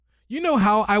You know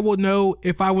how I will know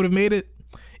if I would have made it?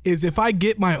 Is if I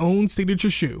get my own signature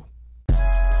shoe.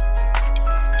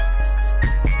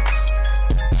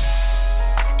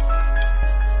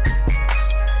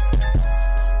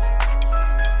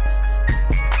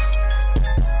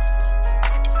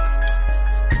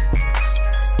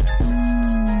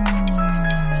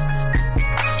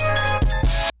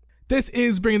 This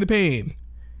is Bringing the Pain.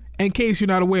 In case you're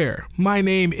not aware, my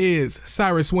name is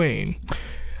Cyrus Wayne,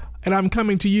 and I'm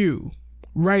coming to you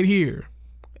right here,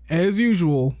 as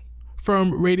usual,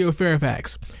 from Radio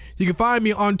Fairfax. You can find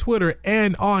me on Twitter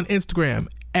and on Instagram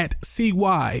at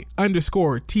CY_THA.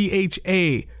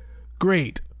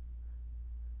 Great.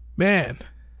 Man,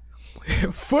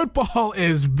 football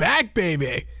is back,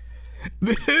 baby.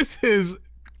 This is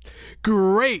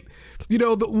great. You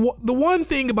know, the one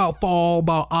thing about fall,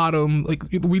 about autumn, like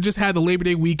we just had the Labor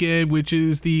Day weekend, which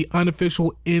is the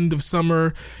unofficial end of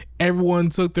summer. Everyone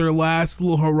took their last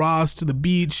little hurrahs to the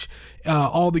beach.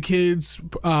 All the kids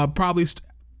probably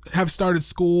have started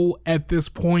school at this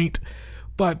point.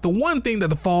 But the one thing that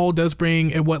the fall does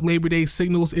bring and what Labor Day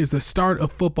signals is the start of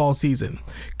football season.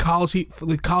 College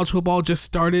football just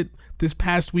started this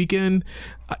past weekend.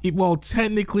 Well,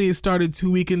 technically it started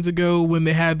 2 weekends ago when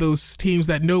they had those teams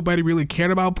that nobody really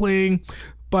cared about playing.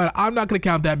 But I'm not going to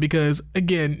count that because,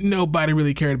 again, nobody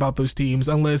really cared about those teams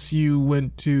unless you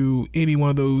went to any one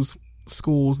of those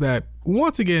schools that,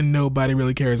 once again, nobody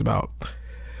really cares about.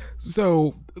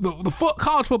 So the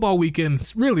college football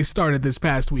weekend really started this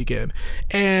past weekend,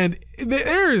 and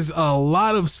there is a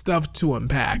lot of stuff to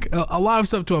unpack, and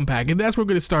that's where we're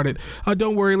going to start it.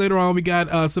 Don't worry, later on we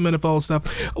got some NFL stuff.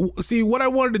 See, what I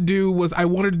wanted to do was I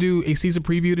wanted to do a season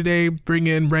preview today, bring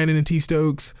in Brandon and T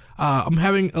Stokes. I'm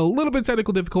having a little bit of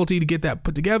technical difficulty to get that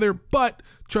put together, but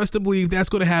trust and believe that's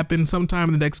going to happen sometime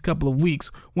in the next couple of weeks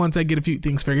once I get a few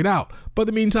things figured out. But in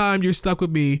the meantime, you're stuck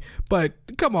with me. But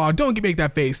come on, don't make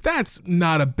that face. That's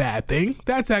not a bad thing.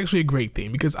 That's actually a great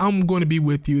thing because I'm going to be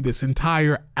with you this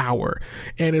entire hour,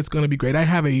 and it's going to be great. I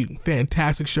have a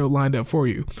fantastic show lined up for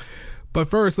you. But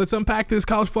first, let's unpack this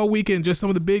college football weekend, just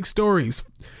some of the big stories.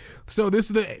 So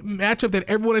this is the matchup that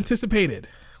everyone anticipated.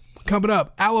 Coming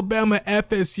up, Alabama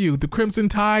FSU, the Crimson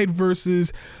Tide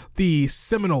versus the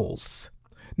Seminoles.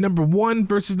 Number 1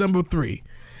 versus number 3.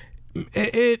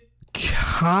 It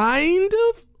kind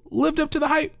of lived up to the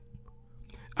hype.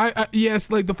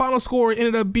 Yes, like the final score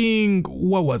ended up being,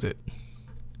 what was it?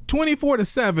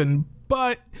 24-7,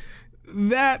 but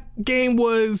that game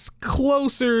was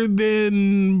closer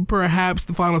than perhaps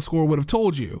the final score would have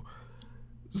told you.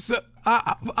 So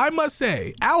I must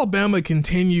say, Alabama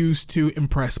continues to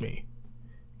impress me.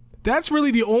 That's really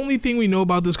the only thing we know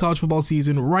about this college football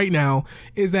season right now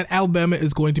is that Alabama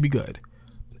is going to be good,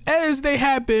 as they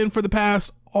have been for the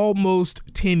past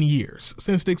almost 10 years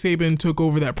since Nick Saban took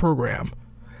over that program.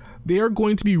 They are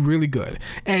going to be really good,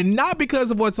 and not because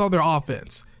of what's on their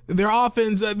offense. Their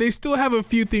offense, they still have a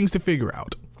few things to figure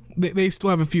out. They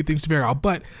still have a few things to figure out,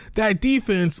 but that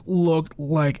defense looked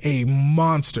like a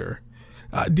monster.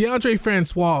 Deondre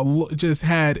Francois just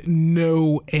had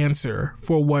no answer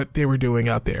for what they were doing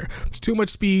out there. It's too much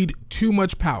speed, too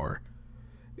much power.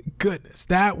 Goodness,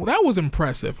 that was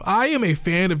impressive. I am a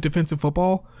fan of defensive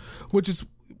football, which is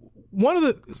one of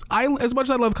the, as much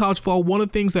as I love college football, one of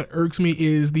the things that irks me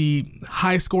is the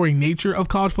high scoring nature of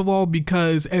college football,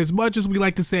 because as much as we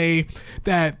like to say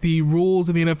that the rules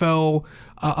in the NFL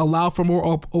allow for more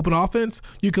open offense,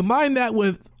 you combine that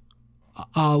with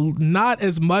not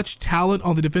as much talent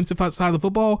on the defensive side of the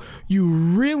football, you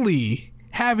really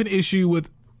have an issue with,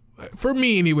 for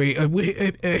me anyway,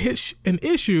 an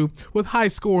issue with high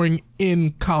scoring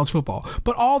in college football.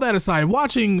 But all that aside,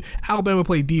 watching Alabama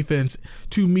play defense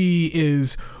to me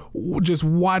is just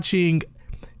watching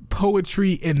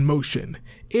poetry in motion.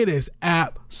 It is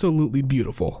absolutely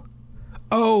beautiful.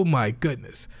 Oh my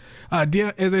goodness.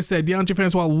 As I said, Deondre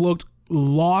Francois looked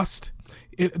lost.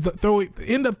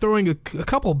 End up throwing a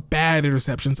couple bad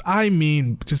interceptions. I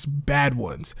mean, just bad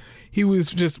ones. He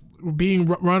was just being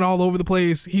run all over the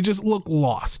place. He just looked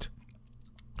lost.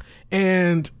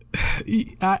 And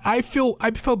I feel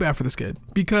bad for this kid,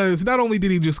 because not only did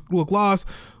he just look lost,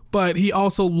 but he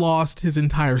also lost his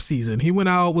entire season. He went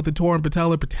out with a torn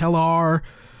patellar,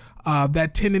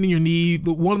 that tendon in your knee,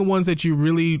 one of the ones that you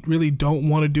really, really don't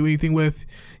want to do anything with.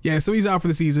 Yeah, so he's out for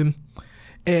the season.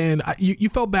 And you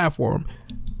felt bad for him.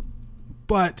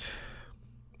 But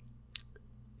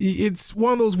it's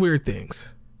one of those weird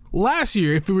things. Last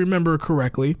year, if you remember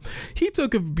correctly, he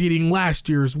took a beating last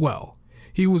year as well.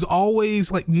 He was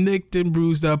always like nicked and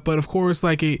bruised up, but of course,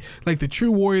 like the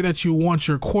true warrior that you want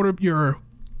your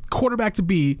quarterback to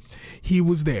be, he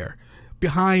was there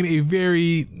behind a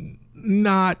very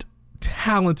not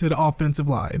talented offensive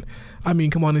line. I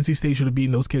mean, come on, NC State should have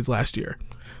beaten those kids last year.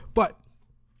 But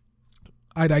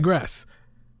I digress.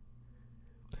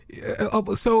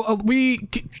 So we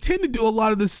tend to do a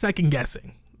lot of this second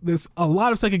guessing. There's a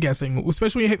lot of second guessing,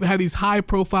 especially when you have these high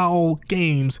profile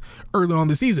games early on in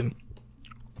the season,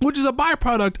 which is a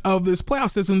byproduct of this playoff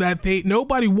system that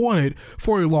nobody wanted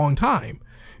for a long time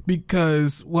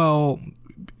because, well,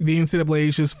 the NCAA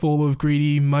is just full of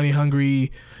greedy,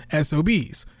 money-hungry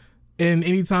SOBs. And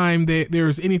anytime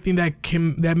there's anything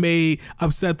that may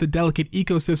upset the delicate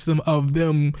ecosystem of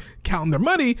them counting their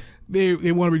money,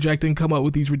 they want to reject and come up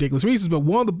with these ridiculous reasons. But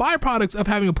one of the byproducts of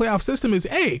having a playoff system is,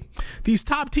 hey, these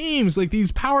top teams, like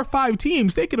these Power 5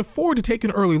 teams, they can afford to take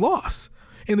an early loss.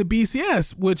 In the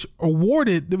BCS, which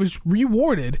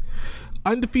rewarded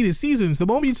undefeated seasons, the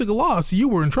moment you took a loss, you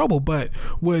were in trouble. But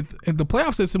with the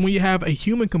playoff system, when you have a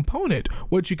human component,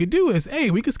 what you could do is,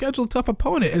 hey, we can schedule a tough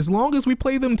opponent. As long as we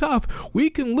play them tough, we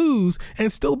can lose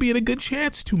and still be in a good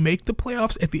chance to make the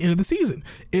playoffs at the end of the season.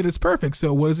 It is perfect.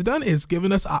 So what has it done? It's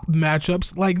given us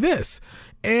matchups like this.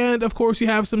 And of course, you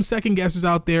have some second guesses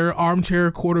out there,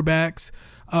 armchair quarterbacks,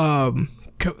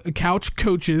 couch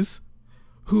coaches,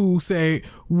 who say,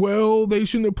 well, they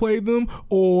shouldn't have played them,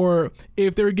 or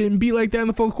if they're getting beat like that in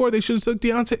the fourth quarter, they should have took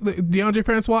Deondre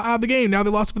Francois out of the game. Now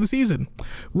they lost for the season.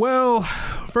 Well,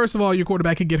 first of all, your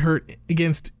quarterback can get hurt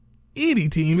against any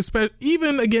team,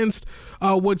 even against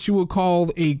what you would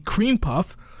call a cream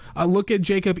puff. Look at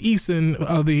Jacob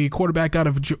Eason, the quarterback out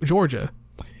of Georgia.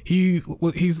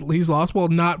 He's lost, well,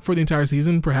 not for the entire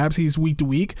season. Perhaps he's week to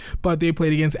week, but they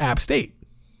played against App State.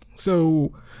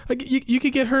 So like you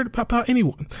could get hurt about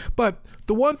anyone. But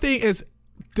the one thing is,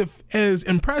 as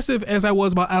impressive as I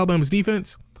was about Alabama's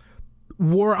defense,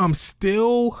 where I'm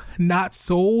still not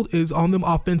sold is on them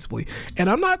offensively. And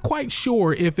I'm not quite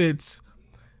sure if it's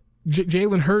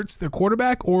Jalen Hurts, their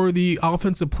quarterback, or the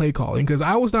offensive play calling, because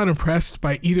I was not impressed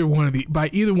by either one of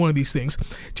these things.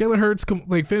 Jalen Hurts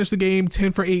finished the game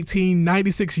 10 for 18,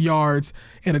 96 yards,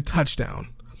 and a touchdown,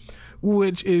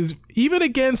 which is, even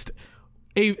against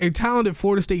a talented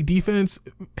Florida State defense,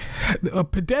 a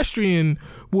pedestrian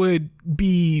would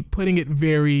be putting it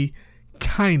very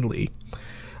kindly.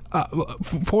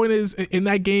 Point is, in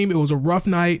that game, it was a rough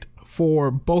night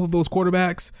for both of those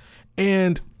quarterbacks.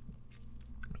 And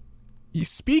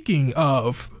speaking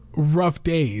of rough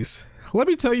days, let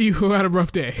me tell you who had a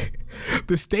rough day.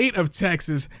 The state of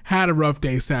Texas had a rough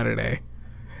day Saturday.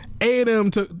 A&M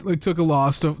took a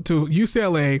loss to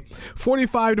UCLA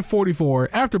 45-44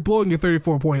 after blowing a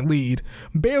 34-point lead.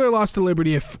 Baylor lost to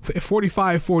Liberty at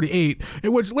 45-48,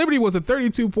 in which Liberty was a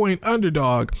 32-point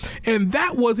underdog. And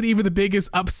that wasn't even the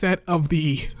biggest upset of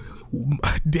the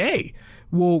day.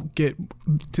 We'll get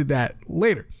to that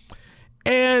later.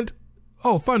 And,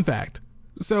 fun fact.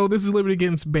 So this is Liberty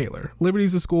against Baylor.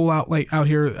 Liberty's a school out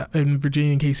here in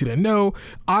Virginia, in case you didn't know.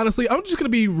 Honestly, I'm just going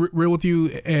to be real with you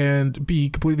and be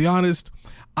completely honest.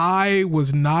 I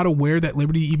was not aware that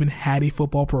Liberty even had a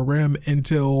football program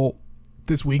until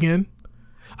this weekend.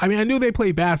 I mean, I knew they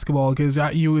played basketball because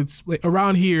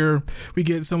around here we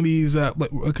get some of these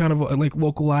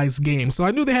localized games. So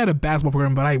I knew they had a basketball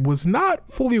program, but I was not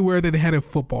fully aware that they had a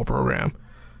football program.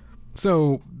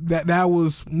 So that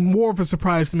was more of a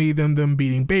surprise to me than them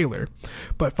beating Baylor.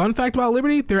 But fun fact about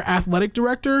Liberty, their athletic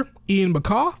director, Ian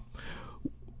McCaw,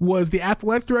 was the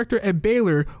athletic director at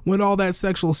Baylor when all that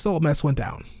sexual assault mess went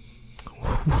down.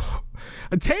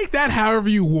 Take that however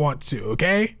you want to,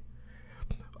 okay?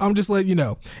 I'm just letting you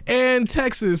know. And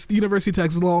Texas, the University of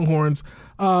Texas Longhorns,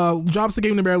 drops the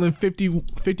game to Maryland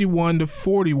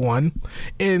 51-41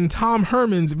 in Tom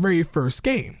Herman's very first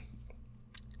game.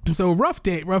 So rough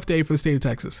day for the state of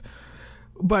Texas.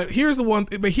 But here's where I'm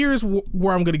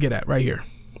going to get at right here.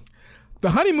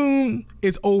 The honeymoon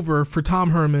is over for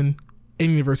Tom Herman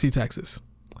and University of Texas.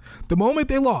 The moment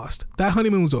they lost, that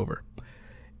honeymoon was over.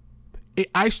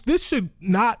 This should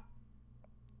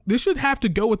have to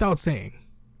go without saying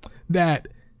that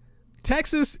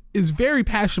Texas is very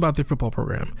passionate about their football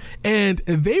program, and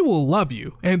they will love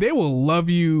you, and they will love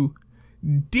you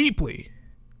deeply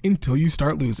until you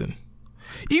start losing.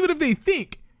 Even if they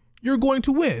think you're going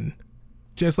to win,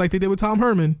 just like they did with Tom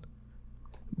Herman,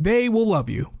 they will love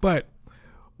you. But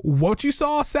what you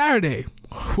saw Saturday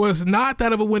was not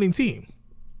that of a winning team,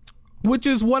 which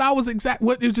is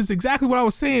exactly what I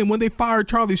was saying when they fired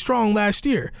Charlie Strong last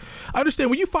year. Understand,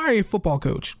 when you fire a football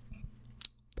coach,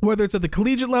 whether it's at the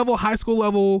collegiate level, high school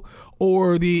level,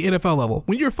 or the NFL level,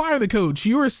 when you're firing the coach,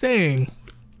 you are saying,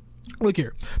 look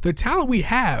here, the talent we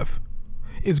have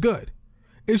is good.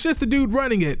 It's just the dude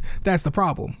running it that's the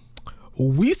problem.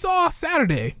 We saw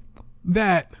Saturday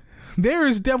that there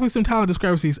is definitely some talent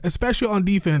discrepancies, especially on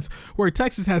defense, where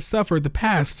Texas has suffered the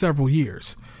past several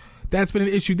years. That's been an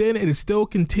issue then, and it still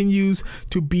continues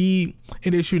to be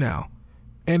an issue now.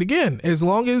 And again, as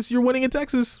long as you're winning in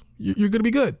Texas, you're going to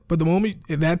be good. But the moment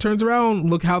that turns around,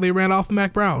 look how they ran off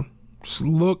Mac Brown. Just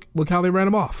look how they ran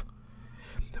him off.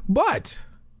 But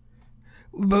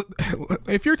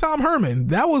if you're Tom Herman,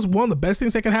 that was one of the best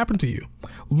things that could happen to you.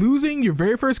 Losing your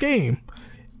very first game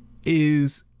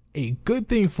is a good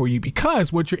thing for you,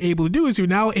 because what you're able to do is you're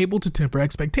now able to temper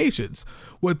expectations.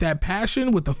 With that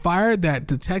passion, with the fire that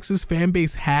the Texas fan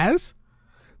base has,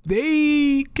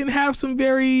 they can have some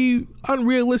very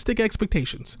unrealistic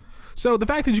expectations. So the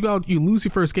fact that you lose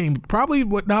your first game, probably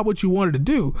not what you wanted to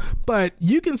do, but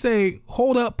you can say,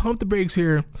 hold up, pump the brakes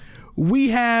here. We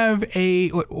have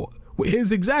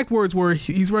his exact words were,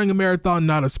 he's running a marathon,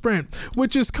 not a sprint,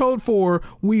 which is code for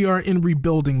we are in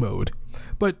rebuilding mode.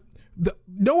 But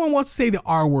no one wants to say the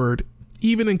R word,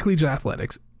 even in collegiate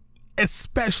athletics,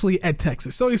 especially at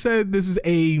Texas. So he said this is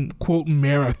a, quote,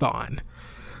 marathon,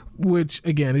 which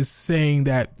again is saying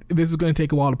that this is going to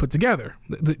take a while to put together,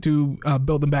 to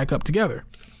build them back up together.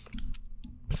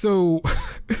 So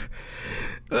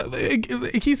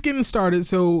he's getting started,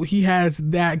 so he has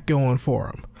that going for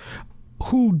him.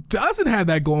 Who doesn't have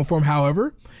that going for him,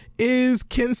 however, is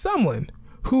Ken Sumlin,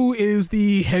 who is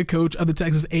the head coach of the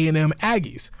Texas A&M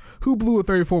Aggies, who blew a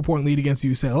 34-point lead against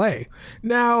UCLA.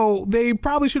 Now, they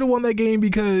probably should have won that game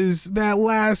because that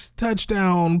last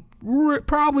touchdown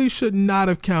probably should not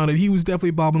have counted. He was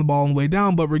definitely bobbing the ball on the way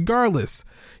down, but regardless,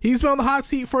 he's been on the hot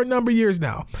seat for a number of years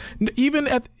now. Even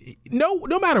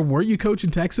no matter where you coach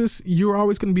in Texas, you're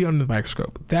always going to be under the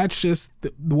microscope. That's just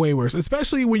the way it works,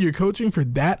 especially when you're coaching for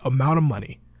that amount of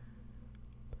money.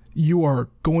 You are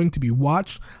going to be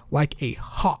watched like a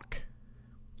hawk.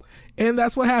 And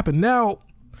that's what happened. Now,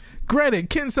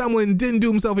 granted, Ken Sumlin didn't do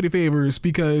himself any favors,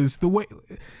 because the way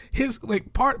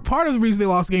part of the reason they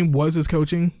lost the game was his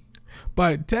coaching,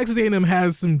 but Texas A&M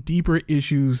has some deeper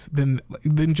issues than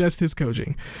just his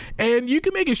coaching. And you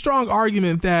can make a strong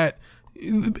argument that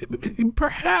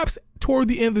perhaps toward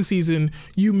the end of the season,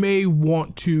 you may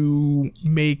want to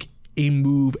make a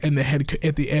move in the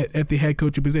at the head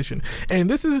coaching position. And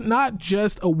this is not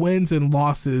just a wins and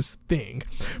losses thing.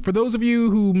 For those of you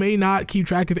who may not keep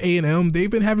track of A&M, they've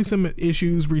been having some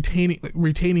issues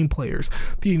retaining players.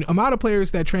 The amount of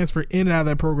players that transfer in and out of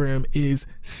that program is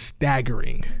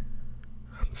staggering,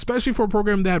 especially for a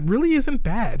program that really isn't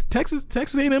bad.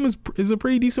 Texas A&M is a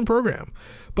pretty decent program,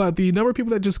 but the number of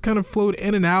people that just kind of float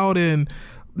in and out, and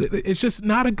it's just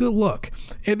not a good look.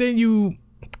 And then you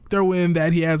throw in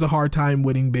that he has a hard time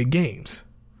winning big games.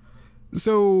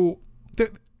 So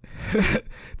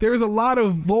there's a lot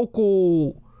of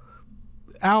vocal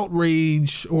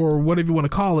outrage, or whatever you want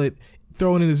to call it,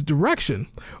 thrown in his direction.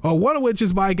 One of which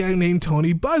is by a guy named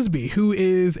Tony Busby, who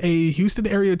is a Houston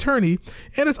area attorney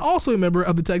and is also a member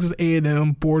of the Texas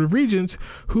A&M Board of Regents,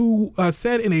 who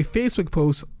said in a Facebook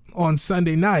post on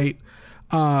Sunday night,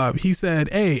 he said,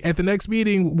 hey, at the next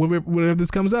meeting, whenever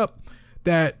this comes up,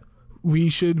 that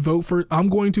I'm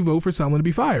going to vote for Sumlin to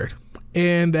be fired.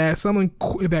 And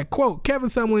that quote, Kevin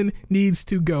Sumlin needs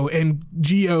to go. And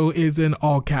GO is in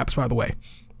all caps, by the way.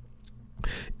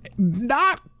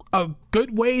 Not a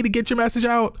good way to get your message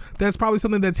out. That's probably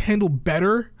something that's handled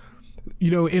better,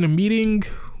 in a meeting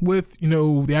with,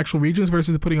 the actual regions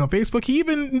versus putting on Facebook. He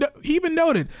even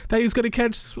noted that he's going to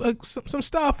catch some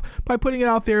stuff by putting it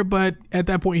out there, but at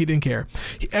that point he didn't care.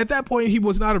 At that point he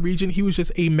was not a region, he was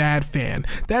just a mad fan.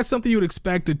 That's something you would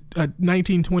expect a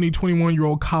 19, 20,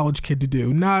 21-year-old college kid to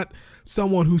do, not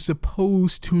someone who's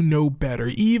supposed to know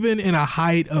better, even in a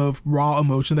height of raw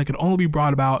emotion that can only be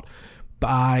brought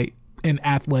by an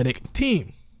athletic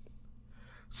team.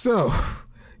 So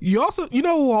who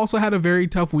also had a very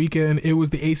tough weekend? It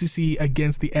was the ACC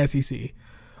against the SEC.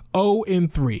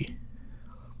 0-3.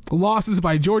 Losses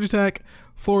by Georgia Tech,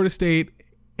 Florida State,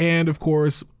 and of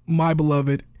course, my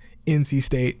beloved NC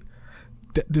State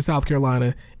to South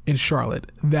Carolina and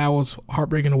Charlotte. That was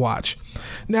heartbreaking to watch.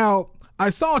 Now,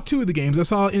 I saw two of the games. I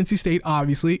saw NC State,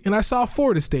 obviously, and I saw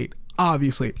Florida State,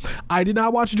 obviously. I did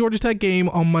not watch the Georgia Tech game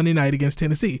on Monday night against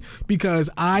Tennessee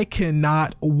because I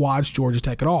cannot watch Georgia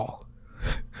Tech at all.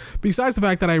 Besides the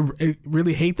fact that I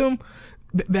really hate them,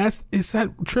 it's that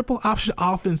triple option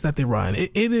offense that they run.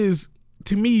 It is,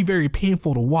 to me, very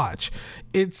painful to watch.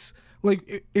 It's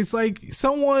like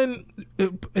someone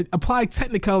applied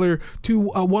Technicolor to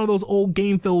one of those old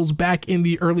game fills back in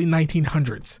the early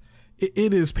 1900s.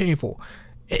 It is painful.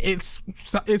 It's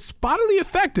spottily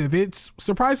effective. It's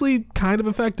surprisingly kind of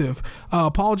effective.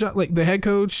 Paul, the head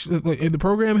coach, and the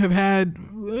program have had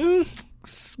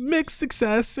mixed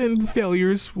success and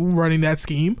failures running that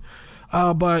scheme.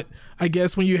 But I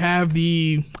guess when you have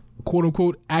the quote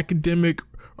unquote academic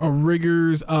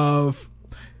rigors of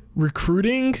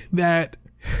recruiting, that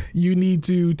you need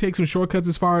to take some shortcuts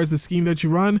as far as the scheme that you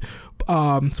run.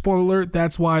 Spoiler alert,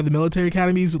 that's why the military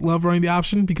academies love running the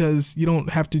option, because you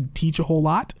don't have to teach a whole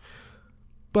lot.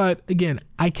 But again,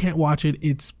 I can't watch it.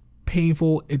 It's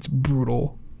painful. It's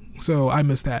brutal. So I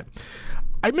missed that.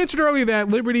 I mentioned earlier that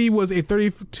Liberty was a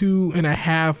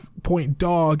 32.5 point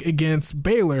dog against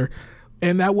Baylor,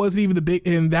 and that wasn't even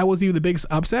the biggest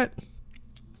upset.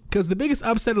 Because the biggest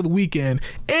upset of the weekend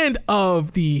and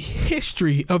of the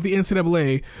history of the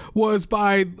NCAA was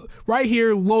by, right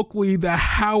here locally, the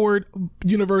Howard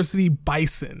University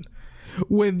Bison,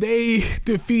 when they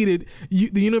defeated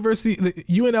the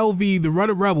UNLV, the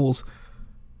Rudder Rebels,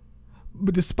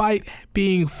 but despite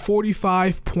being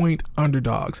 45-point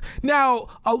underdogs. Now,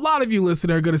 a lot of you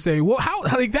listeners are going to say, well, how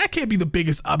that can't be the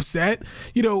biggest upset.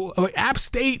 Like App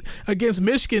State against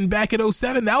Michigan back in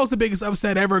 2007, that was the biggest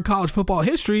upset ever in college football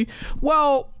history.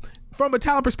 Well, from a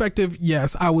talent perspective,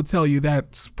 yes, I would tell you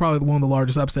that's probably one of the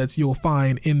largest upsets you'll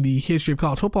find in the history of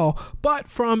college football. But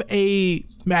from a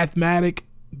mathematic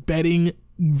betting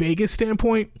Vegas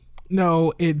standpoint,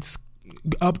 no, it's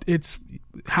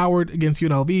Howard against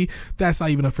UNLV. That's not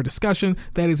even up for discussion.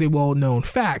 That is a well-known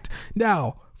fact.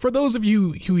 Now, for those of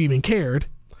you who even cared,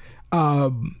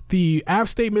 the App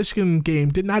State Michigan game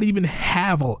did not even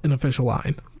have an official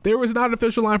line. There was not an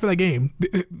official line for that game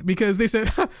because they said,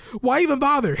 "Why even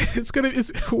bother?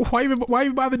 Why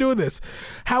even bother doing this?"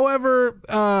 However,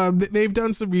 they've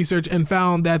done some research and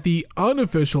found that the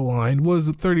unofficial line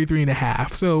was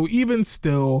 33.5. So even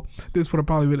still, this would have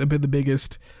probably been the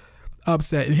biggest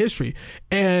upset in history.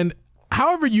 And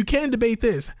however, you can debate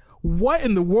this. What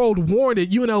in the world warranted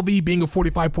UNLV being a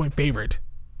 45-point favorite?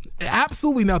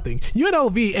 Absolutely nothing.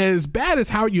 UNLV, as bad as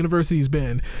Howard University's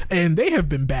been, and they have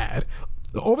been bad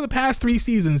over the past 3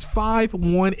 seasons,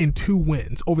 5-1-2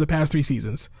 wins over the past 3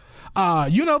 seasons.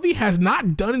 UNLV has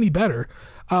not done any better.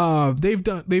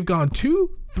 They've gone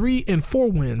 2, 3, and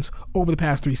 4 wins over the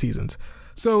past 3 seasons.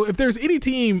 So if there's any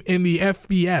team in the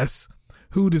FBS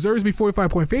who deserves to be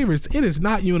 45-point favorites, it is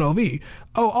not UNLV.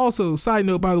 Oh, also, side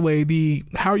note, by the way, the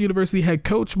Howard University head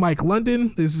coach, Mike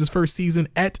London, this is his first season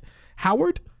at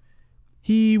Howard.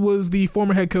 He was the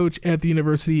former head coach at the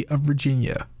University of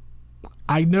Virginia.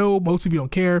 I know most of you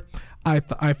don't care. I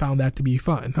found that to be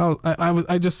fun.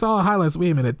 I just saw highlights.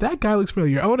 Wait a minute, that guy looks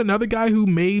familiar. Oh, and another guy who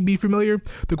may be familiar.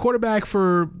 The quarterback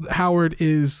for Howard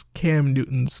is Cam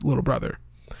Newton's little brother.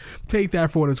 Take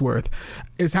that for what it's worth.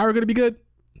 Is Howard going to be good?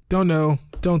 Don't know.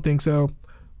 Don't think so.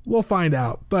 We'll find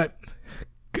out. But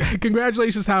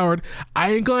congratulations, Howard.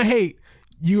 I ain't going to hate.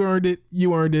 You earned it.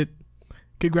 You earned it.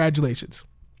 Congratulations.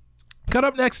 Cut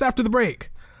up next after the break.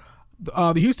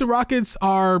 The Houston Rockets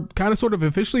are kind of sort of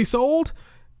officially sold.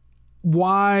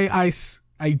 Why I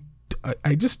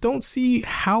just don't see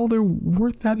how they're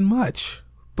worth that much.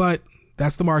 But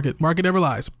that's the market. Market never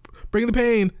lies. Bring the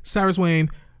pain. Cyrus Wayne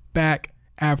back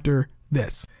after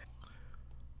this.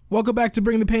 Welcome back to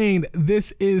Bring the Pain.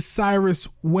 This is Cyrus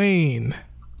Wayne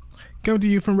coming to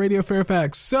you from Radio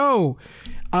Fairfax. So,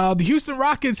 the Houston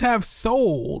Rockets have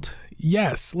sold.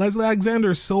 Yes, Leslie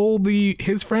Alexander sold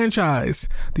his franchise,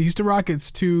 the Houston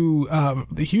Rockets, to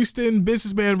the Houston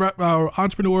businessman,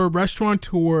 entrepreneur,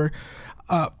 restaurateur,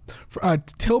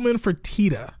 Tillman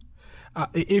Fertitta.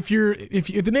 If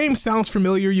the name sounds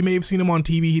familiar, you may have seen him on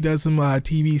TV. He does some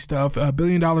TV stuff. $1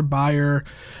 billion buyer.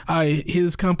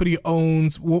 His company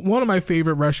owns one of my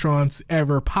favorite restaurants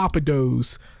ever, Papa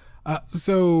Do's.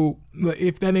 So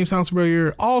if that name sounds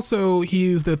familiar, also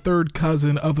he's the third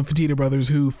cousin of the Fertitta brothers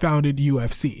who founded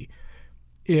UFC.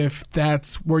 If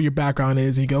that's where your background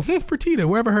is, and you go, Fertitta,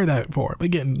 wherever heard that before?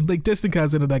 Again, like distant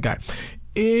cousin of that guy.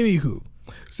 Anywho,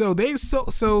 so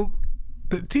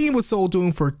the team was sold to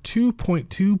him for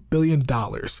 $2.2 billion.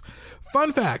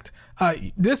 Fun fact,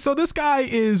 this guy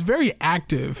is very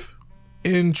active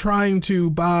in trying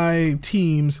to buy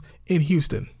teams in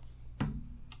Houston.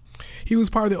 He was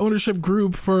part of the ownership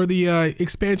group for the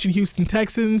expansion Houston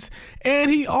Texans, and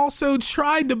he also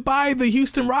tried to buy the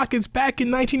Houston Rockets back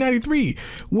in 1993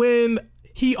 when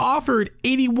he offered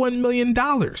 $81 million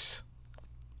back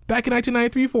in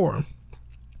 1993 for him.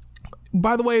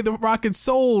 By the way, the Rockets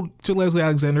sold to Leslie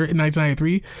Alexander in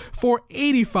 1993 for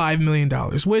 $85 million,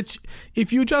 which,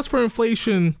 if you adjust for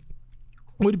inflation,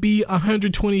 would be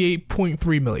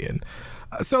 $128.3 million.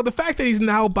 So the fact that he's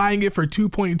now buying it for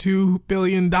 $2.2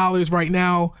 billion right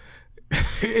now,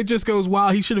 It just goes, wow,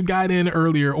 he should have gotten in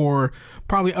earlier or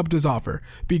probably upped his offer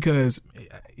because,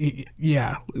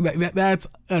 yeah, that's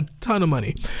a ton of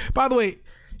money. By the way,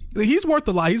 he's worth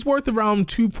a lot. He's worth around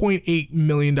 $2.8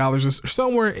 million or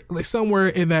somewhere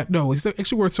in that. No, he's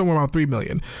actually worth somewhere around $3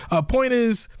 million. Point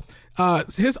is,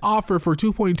 his offer for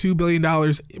 $2.2 billion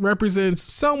represents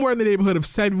somewhere in the neighborhood of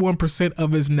 71%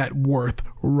 of his net worth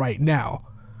right now,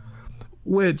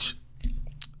 which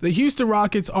the Houston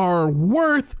Rockets are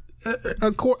worth,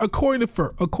 according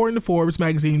to Forbes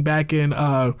magazine back in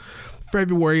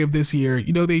February of this year.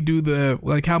 You know, they do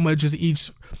the how much is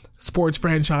each sports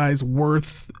franchise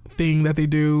worth thing that they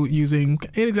do using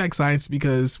inexact science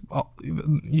because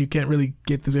you can't really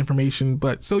get this information.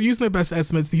 But so using their best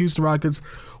estimates, the Houston Rockets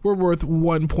were worth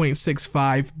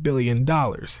 $1.65 billion.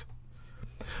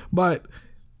 But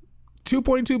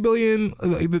 $2.2 billion,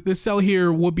 the sell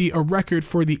here will be a record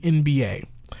for the NBA,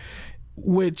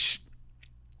 which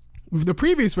the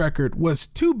previous record was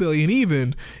 $2 billion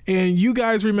even. And you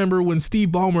guys remember when Steve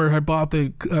Ballmer had bought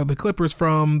the Clippers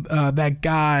from that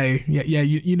guy. Yeah,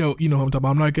 you know who I'm talking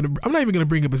about. I'm not even gonna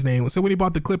bring up his name. So when he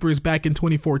bought the Clippers back in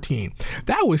 2014,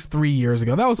 that was 3 years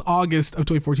ago. That was August of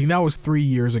 2014. That was 3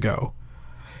 years ago.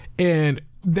 And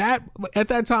that at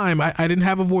that time, I didn't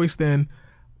have a voice then,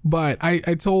 but I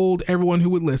told everyone who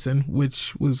would listen,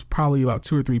 which was probably about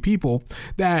 2 or 3 people,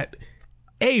 that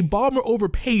A, Ballmer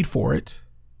overpaid for it,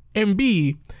 and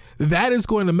B, that is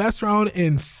going to mess around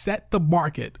and set the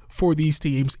market for these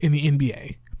teams in the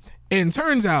NBA. And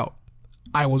turns out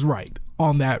I was right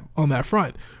on that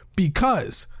front,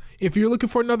 because if you're looking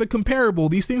for another comparable,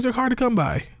 these things are hard to come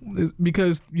by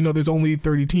because, there's only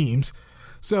 30 teams.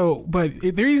 So, but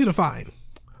they're easy to find.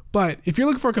 But if you're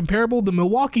looking for a comparable, the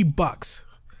Milwaukee Bucks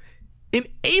in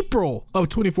April of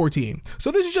 2014.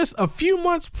 So this is just a few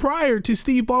months prior to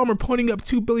Steve Ballmer putting up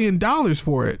 $2 billion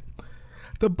for it.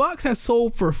 The Bucks has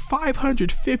sold for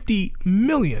 $550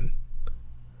 million.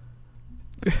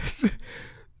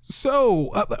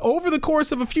 So over the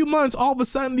course of a few months, all of a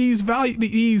sudden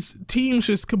these teams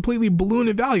just completely balloon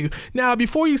in value. Now,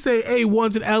 before you say, hey,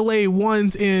 one's in LA,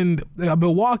 one's in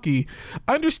Milwaukee,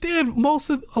 understand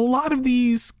a lot of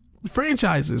these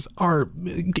franchises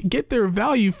get their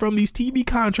value from these TV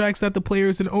contracts that the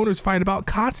players and owners fight about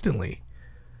constantly.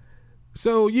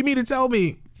 So you mean to tell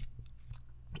me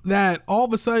that all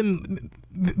of a sudden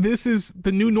this is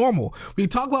the new normal? We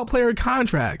talk about player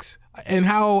contracts and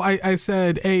how I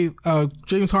said, hey,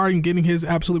 James Harden getting his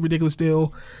absolutely ridiculous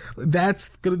deal, that's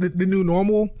the new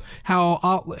normal. How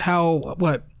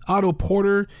Otto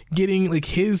Porter getting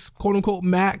his quote unquote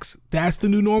max, that's the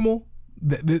new normal.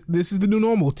 This is the new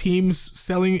normal. Teams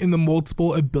selling in the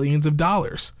multiple of billions of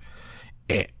dollars.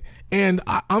 And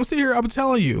I'm sitting here, I'm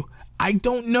telling you, I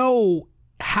don't know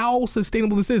how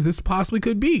sustainable this is. This possibly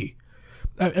could be.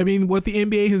 I mean, what the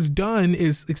NBA has done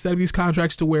is extend these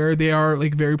contracts to where they are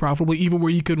very profitable, even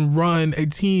where you can run a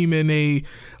team in a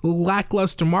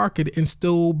lackluster market and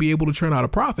still be able to churn out a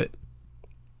profit.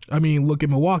 I mean, look at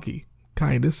Milwaukee,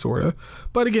 kind of, sort of.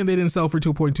 But again, they didn't sell for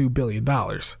 $2.2 billion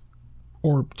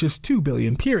or just $2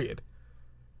 billion, period.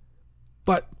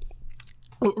 But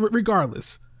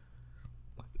regardless,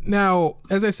 now,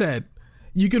 as I said,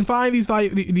 you can find these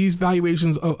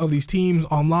valuations of these teams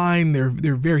online.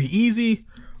 They're very easy,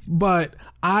 but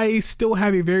I still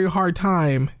have a very hard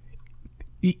time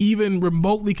even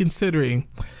remotely considering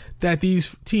that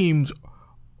these teams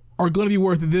are going to be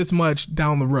worth this much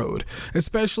down the road,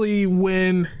 especially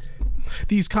when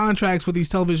these contracts with these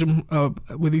television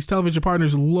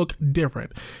partners look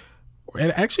different.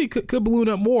 It actually could balloon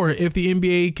up more if the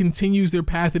NBA continues their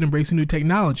path in embracing new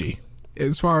technology,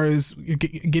 as far as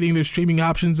getting their streaming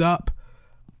options up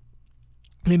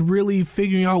and really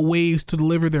figuring out ways to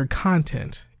deliver their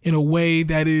content in a way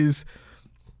that is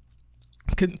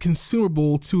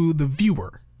consumable to the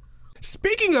viewer.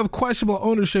 Speaking of questionable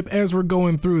ownership, as we're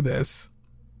going through this,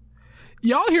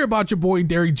 y'all hear about your boy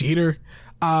Derek Jeter.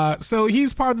 So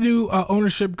he's part of the new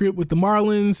ownership group with the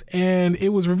Marlins, and it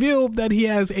was revealed that he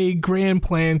has a grand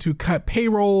plan to cut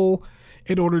payroll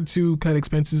in order to cut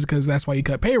expenses, because that's why you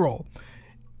cut payroll.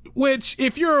 Which,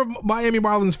 if you're a Miami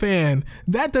Marlins fan,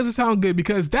 that doesn't sound good,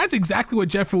 because that's exactly what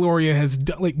Jeff Loria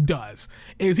does.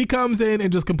 Is he comes in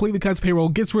and just completely cuts payroll,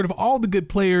 gets rid of all the good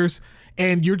players,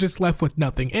 and you're just left with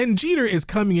nothing. And Jeter is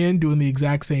coming in doing the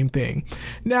exact same thing.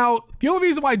 Now, the only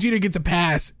reason why Jeter gets a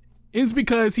pass is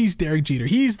because he's Derek Jeter.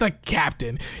 He's the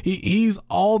captain. He's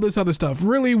all this other stuff.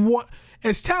 Really,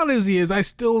 as talented as he is, I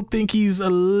still think he's a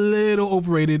little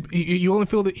overrated. We only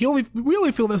feel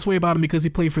this way about him because he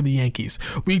played for the Yankees.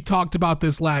 We talked about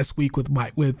this last week with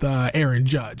Aaron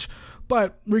Judge.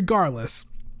 But regardless,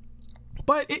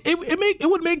 But it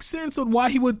would make sense on why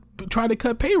he would try to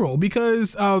cut payroll,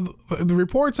 because the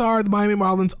reports are the Miami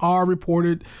Marlins are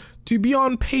reported to be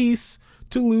on pace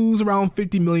to lose around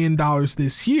 $50 million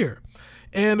this year.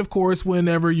 And of course,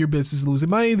 whenever your business is losing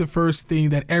money, the first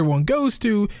thing that everyone goes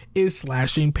to is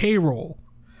slashing payroll.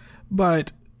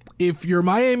 But if you're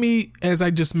Miami, as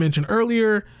I just mentioned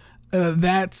earlier,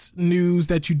 that's news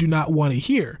that you do not want to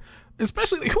hear.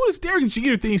 Especially, who does Derek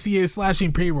Jeter thinks he is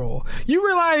slashing payroll? You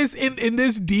realize in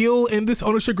this deal, in this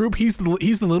ownership group, he's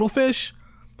the little fish?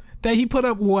 That he put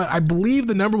up what I believe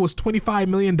the number was $25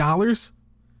 million,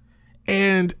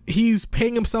 and he's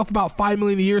paying himself about $5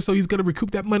 million a year, so he's going to recoup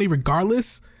that money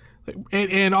regardless.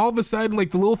 And all of a sudden,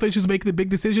 like, the little fish is making the big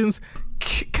decisions.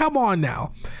 Come on now.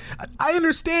 I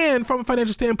understand from a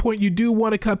financial standpoint, you do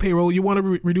want to cut payroll, you want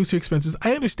to reduce your expenses.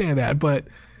 I understand that, but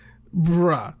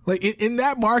bruh, like in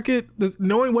that market,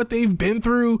 knowing what they've been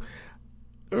through,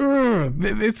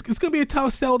 it's going to be a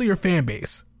tough sell to your fan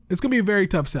base. It's going to be a very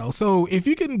tough sell. So if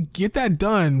you can get that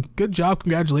done, good job,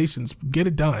 congratulations, get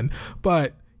it done.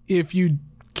 But if you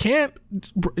can't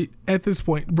at this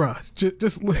point, bruh,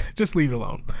 just leave it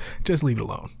alone. Just leave it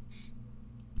alone.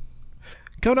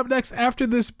 Coming up next after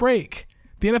this break,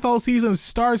 the NFL season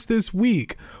starts this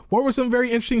week. What were some very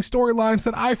interesting storylines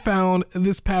that I found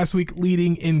this past week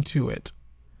leading into it?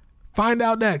 Find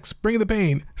out next. Bring the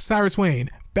pain. Cyrus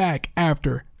Wayne, back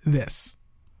after this.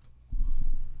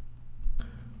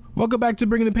 Welcome back to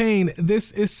Bringing the Pain.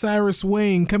 This is Cyrus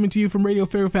Wayne coming to you from Radio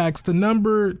Fairfax. The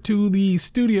number to the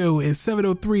studio is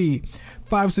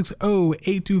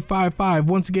 703-560-8255.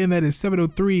 Once again, that is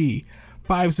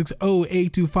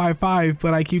 703-560-8255.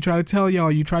 But I keep trying to tell y'all,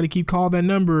 you try to keep calling that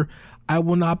number, I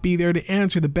will not be there to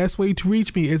answer. The best way to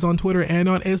reach me is on Twitter and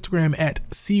on Instagram at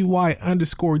CY_THA.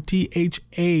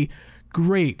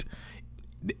 Great.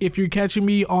 If you're catching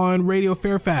me on Radio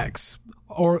Fairfax,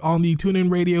 or on the TuneIn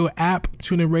Radio app,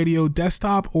 TuneIn Radio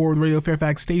desktop, or the Radio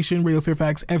Fairfax station,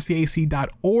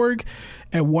 RadioFairfaxFCAC.org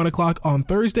at 1 o'clock on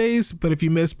Thursdays. But if you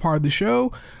missed part of the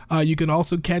show, you can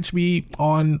also catch me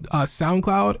on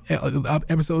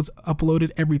SoundCloud, episodes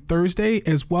uploaded every Thursday,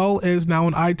 as well as now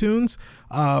on iTunes.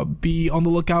 Be on the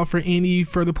lookout for any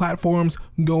further platforms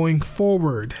going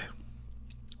forward.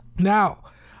 Now,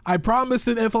 I promised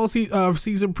an NFL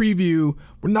season preview.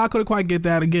 We're not going to quite get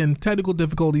that. Again, technical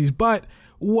difficulties, but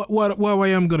what I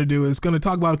am going to do is going to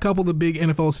talk about a couple of the big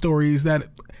NFL stories that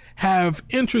have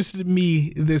interested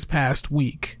me this past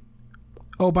week.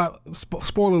 Oh, but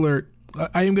spoiler alert,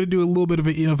 I am going to do a little bit of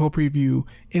an NFL preview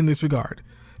in this regard.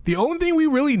 The only thing we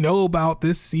really know about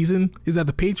this season is that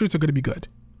the Patriots are going to be good.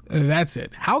 That's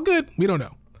it. How good? We don't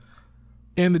know.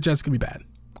 And the Jets can be bad.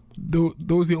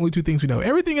 Those are the only two things we know.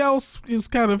 Everything else is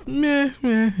kind of meh.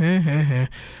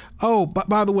 Oh,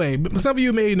 by the way, some of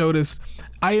you may notice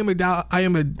I am a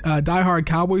diehard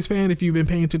Cowboys fan. If you've been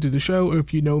paying attention to the show, or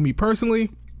if you know me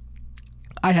personally,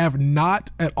 I have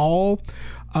not at all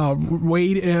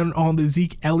weighed in on the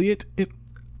Zeke Elliott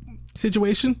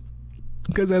situation,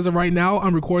 because as of right now,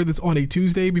 I'm recording this on a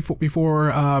Tuesday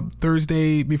before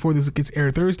Thursday, before this gets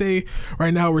aired Thursday.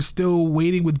 Right now, we're still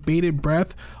waiting with bated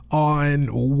breath on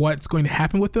what's going to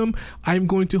happen with them. I'm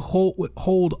going to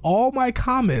hold all my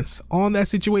comments on that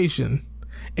situation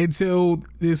until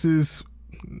this is,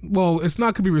 well, it's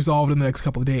not going to be resolved in the next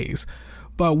couple of days.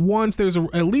 But once there's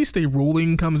at least a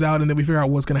ruling comes out and then we figure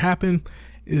out what's going to happen,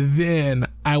 then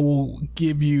I will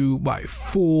give you my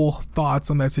full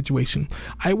thoughts on that situation.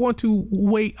 I want to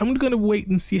wait. I'm going to wait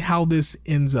and see how this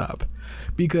ends up,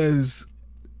 because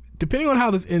depending on how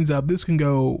this ends up, this can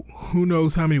go who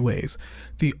knows how many ways.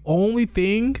 The only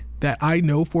thing that I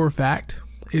know for a fact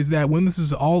is that when this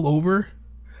is all over,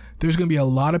 there's going to be a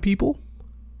lot of people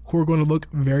who are going to look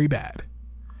very bad.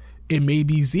 It may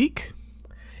be Zeke.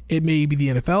 It may be the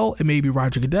NFL. It may be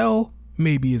Roger Goodell.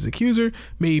 Maybe his accuser,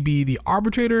 maybe the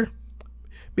arbitrator,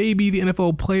 maybe the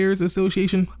NFL Players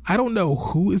Association. I don't know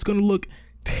who is going to look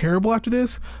terrible after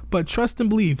this, but trust and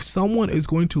believe someone is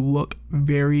going to look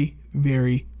very,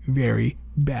 very, very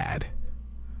bad.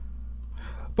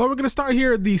 But we're going to start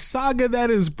here. The saga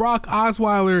that is Brock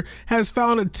Osweiler has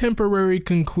found a temporary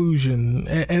conclusion,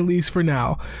 at least for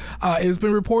now. It's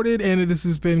been reported, and this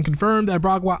has been confirmed, that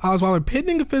Brock Osweiler,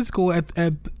 pending a physical at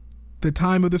the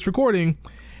time of this recording,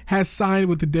 has signed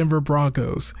with the Denver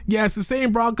Broncos. Yes, the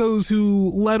same Broncos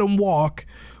who let him walk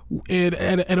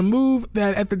at a move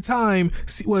that at the time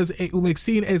was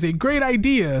seen as a great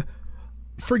idea,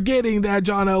 forgetting that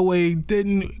John Elway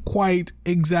didn't quite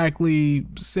exactly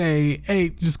say, hey,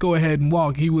 just go ahead and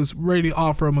walk. He was ready to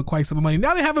offer him quite some money.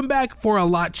 Now they have him back for a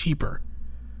lot cheaper.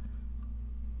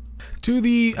 To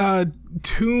the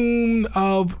tune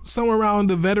of somewhere around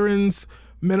the Veterans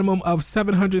minimum of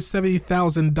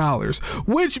 $770,000,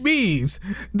 which means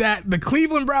that the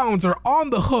Cleveland Browns are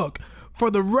on the hook for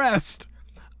the rest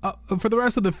of the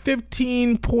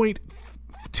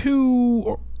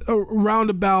 $15.2 or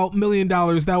roundabout $1 million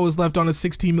that was left on a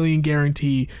 $16 million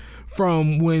guarantee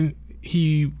from when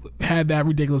he had that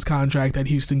ridiculous contract that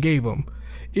Houston gave him.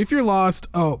 If you're lost,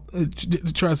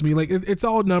 trust me, like it's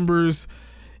all numbers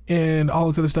and all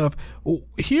this other stuff.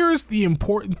 Here's the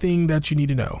important thing that you need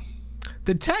to know.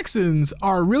 The Texans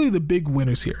are really the big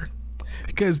winners here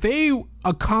because they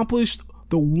accomplished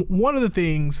one of the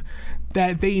things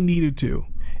that they needed to.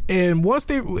 And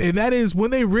that is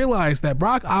when they realized that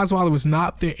Brock Osweiler was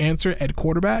not their answer at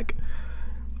quarterback,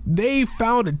 they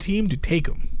found a team to take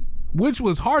him, which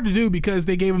was hard to do because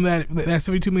they gave him that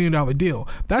 $72 million deal.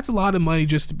 That's a lot of money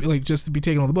just to be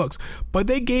taken on the books. But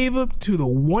they gave it to the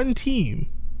one team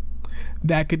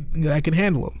that could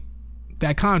handle him,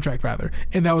 that contract rather,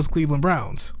 and that was Cleveland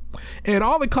Browns. And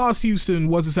all it cost Houston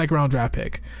was a second round draft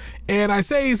pick. And I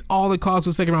say all it cost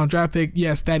was a second round draft pick.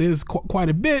 Yes, that is quite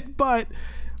a bit, but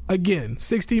again,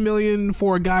 $60 million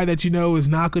for a guy that you know is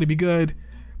not going to be good.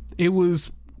 It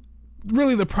was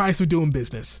really the price of doing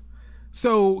business.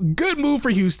 So good move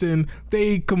for Houston.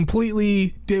 They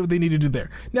completely did what they needed to do there.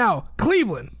 Now,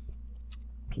 Cleveland,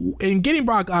 in getting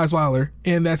Brock Osweiler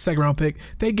and that second round pick,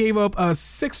 they gave up a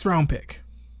 6th round pick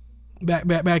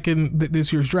back in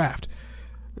this year's draft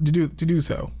to do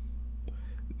so.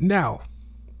 Now,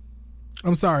 a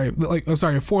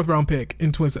 4th round pick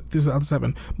in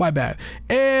 2007. My bad.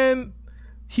 And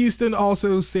Houston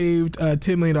also saved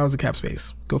 $10 million of cap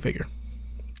space. Go figure.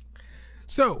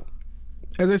 So,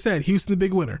 as I said, Houston the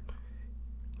big winner.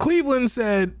 Cleveland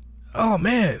said, oh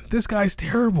man, this guy's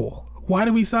terrible. Why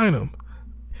did we sign him?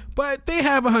 But they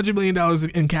have $100 million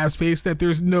in cap space that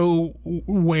there's no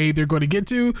way they're going to get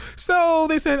to. So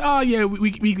they said, oh yeah,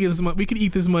 we can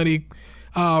eat this money.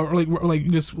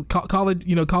 Just call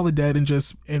it dead and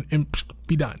just and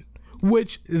be done,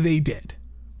 which they did,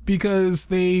 because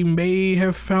they may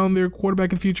have found their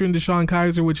quarterback of the future in Deshaun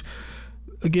Kaiser, which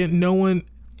again, no one.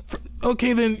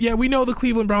 Okay, then yeah, we know the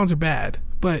Cleveland Browns are bad,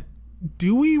 but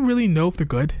do we really know if they're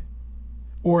good,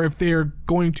 or if they're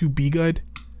going to be good?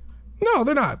 No,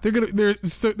 they're not. They're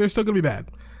still gonna be bad.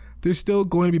 They're still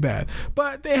going to be bad,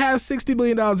 but they have $60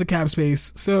 million of cap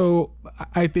space, so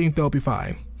I think they'll be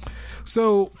fine.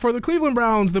 So for the Cleveland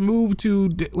Browns, the move to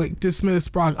dismiss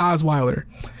Brock Osweiler,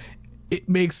 it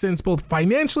makes sense both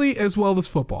financially as well as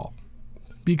football,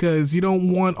 because you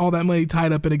don't want all that money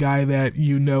tied up in a guy that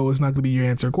you know is not going to be your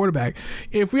answer quarterback.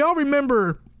 If we all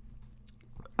remember,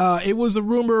 it was a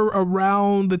rumor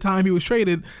around the time he was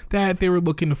traded that they were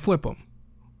looking to flip him.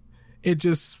 It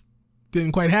just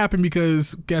didn't quite happen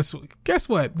because guess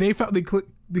what? They found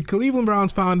the Cleveland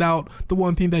Browns found out the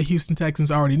one thing that Houston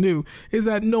Texans already knew, is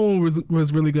that no one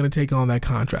was really going to take on that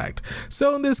contract.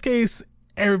 So in this case,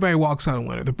 everybody walks out a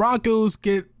winner. The Broncos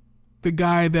get the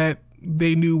guy that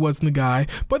they knew wasn't the guy,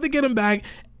 but they get him back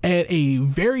at a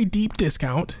very deep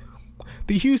discount.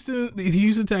 The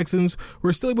Houston Texans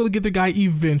were still able to get their guy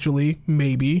eventually,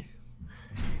 maybe,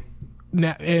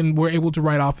 and were able to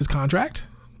write off his contract,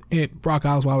 Brock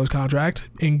Osweiler's contract,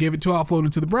 and give it to offload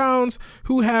it to the Browns,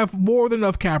 who have more than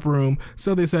enough cap room.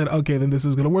 So they said, okay, then this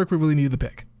is going to work. We really need the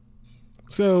pick.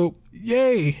 So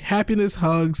yay, happiness,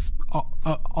 hugs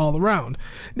all around.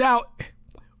 Now,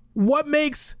 what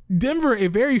makes Denver a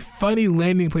very funny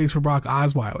landing place for Brock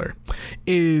Osweiler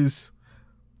is,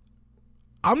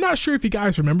 I'm not sure if you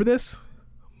guys remember this,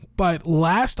 but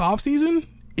last offseason,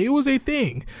 it was a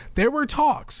thing. There were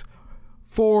talks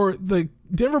for the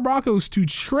Denver Broncos to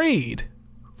trade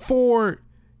for,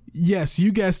 yes,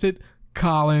 you guessed it,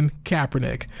 Colin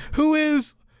Kaepernick, who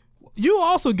is, you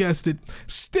also guessed it,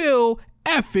 still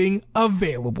effing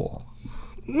available.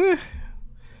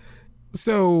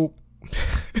 So,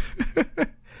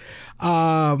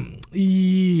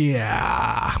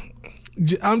 yeah,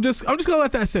 I'm just gonna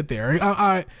let that sit there.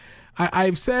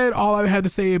 I've said all I've had to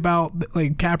say about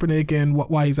Kaepernick and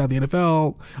why he's out of the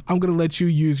NFL. I'm gonna let you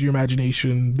use your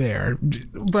imagination there,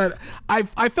 but I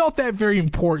felt that very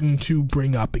important to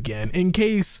bring up again in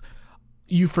case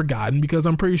you've forgotten, because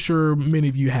I'm pretty sure many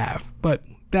of you have. But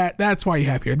that's why you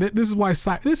have here. This is why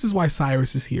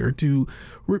Cyrus is here, to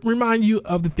remind you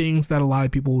of the things that a lot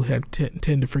of people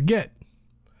tend to forget.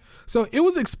 So it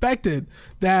was expected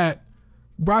that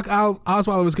Brock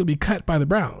Osweiler was going to be cut by the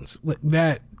Browns.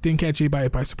 That didn't catch anybody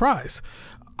by surprise.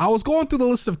 I was going through the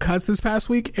list of cuts this past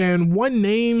week, and one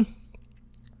name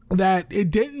that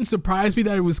it didn't surprise me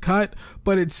that it was cut,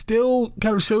 but it still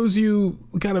kind of shows you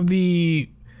kind of the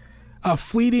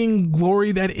fleeting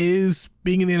glory that is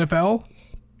being in the NFL.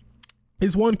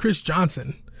 is one Chris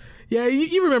Johnson. Yeah,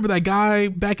 you remember that guy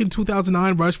back in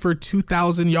 2009, rushed for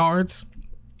 2,000 yards.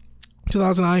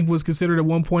 2009 was considered at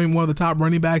one point one of the top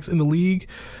running backs in the league.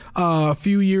 A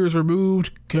few years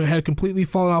removed, had completely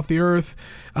fallen off the earth.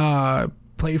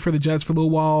 Played for the Jets for a little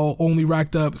while, only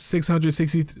racked up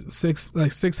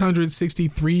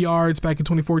 663 yards back in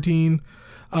 2014,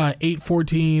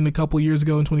 814 a couple years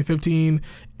ago in 2015,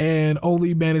 and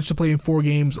only managed to play in 4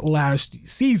 games last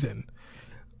season.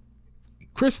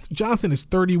 Chris Johnson is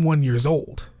 31 years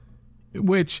old,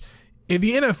 which in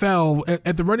the NFL,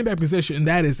 at the running back position,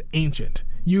 that is ancient.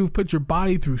 You've put your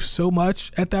body through so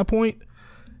much at that point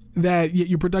that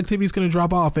your productivity is going to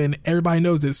drop off, and everybody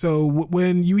knows it. So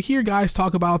when you hear guys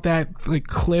talk about that like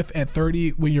cliff at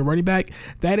 30 when you're running back,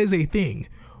 that is a thing,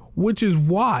 which is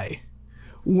why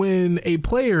when a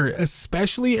player,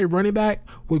 especially a running back,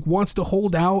 like wants to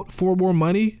hold out for more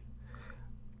money,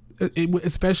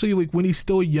 especially like when he's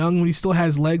still young, when he still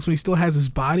has legs, when he still has his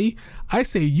body, I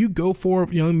say you go for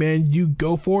it, young man. You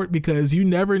go for it, because you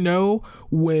never know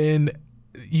when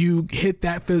you hit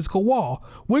that physical wall,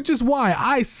 which is why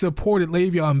I supported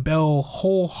Le'Veon Bell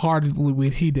wholeheartedly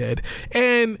when he did.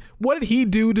 And what did he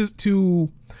do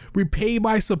to repay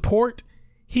my support?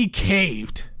 He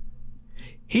caved.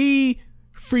 He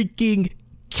freaking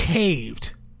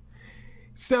caved.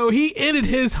 So he ended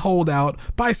his holdout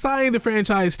by signing the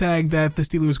franchise tag that the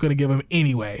Steelers were going to give him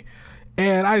anyway.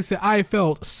 And I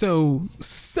felt so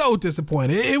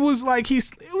disappointed. It was like he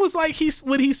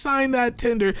when he signed that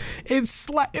tender, it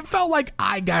felt like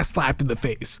I got slapped in the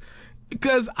face,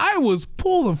 because I was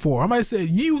pulling for him. I said,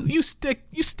 you stick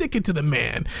it to the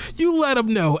man. You let him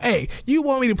know, hey, you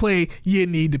want me to play, you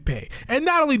need to pay. And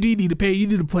not only do you need to pay, you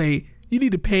need to pay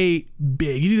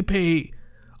big. You need to pay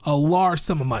a large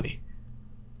sum of money,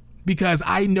 because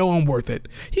I know I'm worth it.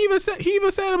 He even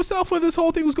said himself when this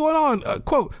whole thing was going on,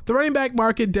 quote, the running back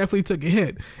market definitely took a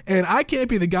hit, and I can't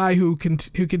be the guy who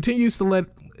continues to let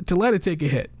it take a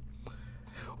hit.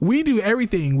 We do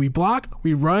everything. We block,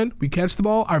 we run, we catch the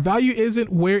ball. Our value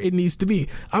isn't where it needs to be.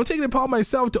 I'm taking it upon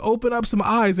myself to open up some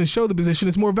eyes and show the position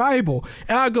is more valuable.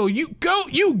 And I go, you go,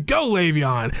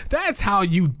 Le'Veon. That's how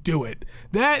you do it.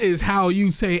 That is how you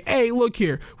say, hey, look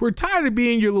here, we're tired of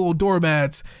being your little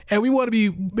doormats, and we want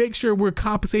to make sure we're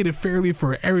compensated fairly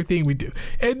for everything we do.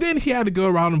 And then he had to go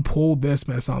around and pull this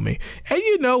mess on me. And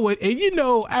you know what? And you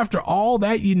know, after all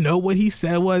that, you know what he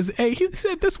said was, hey, he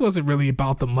said this wasn't really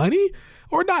about the money,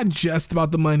 or not just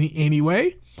about the money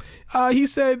anyway. He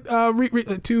said to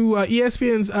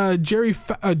ESPN's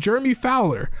Jeremy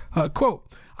Fowler,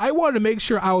 quote, I wanted to make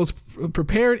sure I was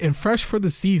prepared and fresh for the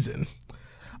season.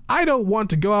 I don't want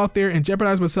to go out there and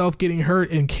jeopardize myself getting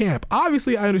hurt in camp.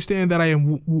 Obviously, I understand that I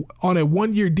am on a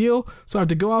 1-year deal, so I have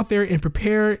to go out there and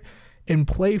prepare and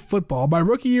play football. My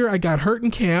rookie year, I got hurt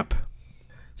in camp,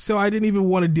 so I didn't even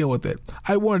want to deal with it.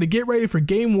 I wanted to get ready for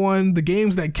game 1, the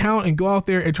games that count, and go out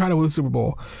there and try to win the Super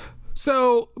Bowl.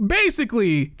 So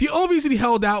basically, the only reason he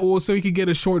held out was so he could get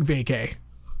a short vacay.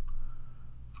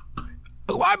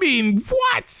 I mean,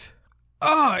 what?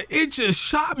 It just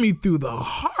shot me through the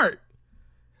heart.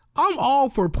 I'm all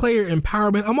for player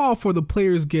empowerment. I'm all for the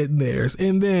players getting theirs.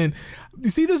 And then, you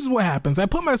see, this is what happens. I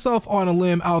put myself on a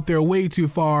limb out there way too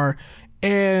far,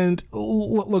 and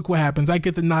look what happens. I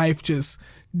get the knife just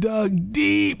dug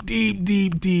deep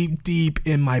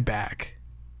in my back.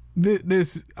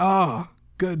 This,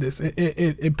 goodness,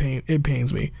 it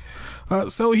pains me.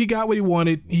 So he got what he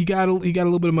wanted. He got a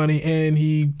little bit of money, and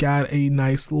he got a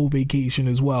nice little vacation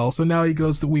as well. So now he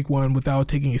goes to week 1 without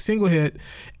taking a single hit,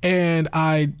 and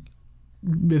I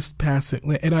missed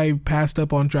passing, and I passed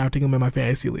up on drafting him in my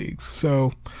fantasy leagues.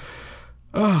 So,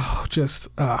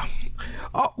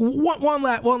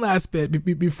 one last bit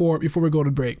before we go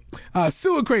to break.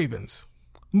 Sua Cravens.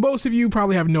 Most of you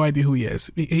probably have no idea who he is.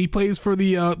 He plays for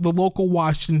the local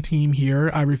Washington team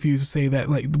here. I refuse to say that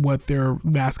like what their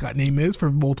mascot name is for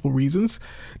multiple reasons.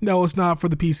 No, it's not for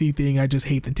the PC thing. I just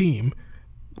hate the team.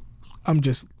 I'm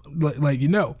just let you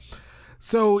know.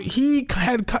 So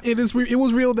it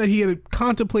was real that he had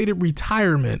contemplated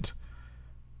retirement.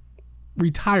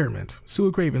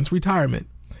 Sua Cravens, retirement.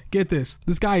 Get this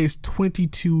guy is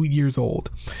 22 years old.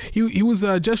 He was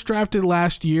just drafted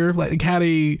last year, like had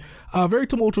a very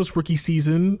tumultuous rookie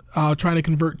season, trying to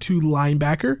convert to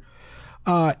linebacker.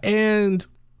 And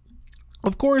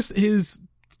of course his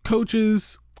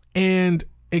coaches and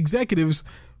executives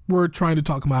were trying to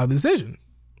talk him out of the decision.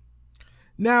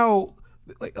 Now,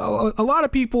 like a lot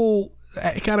of people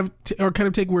kind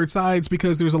of take weird sides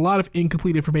because there's a lot of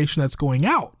incomplete information that's going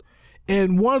out.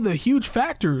 And one of the huge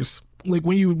factors like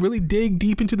when you really dig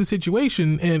deep into the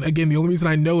situation, and again, the only reason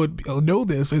I know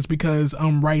this is because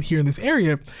I'm right here in this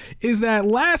area, is that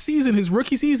last season, his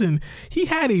rookie season, he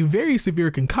had a very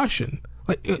severe concussion,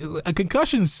 like a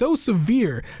concussion so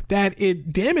severe that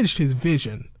it damaged his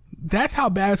vision. That's how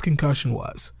bad his concussion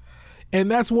was. And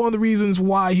that's one of the reasons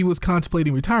why he was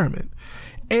contemplating retirement.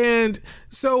 And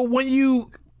so when you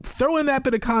throw in that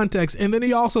bit of context, and then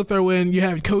you also throw in, you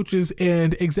have coaches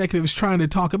and executives trying to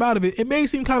talk him out of it, it may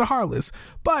seem kind of heartless,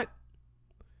 but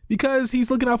because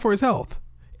he's looking out for his health,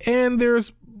 and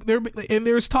there's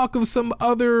talk of some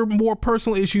other more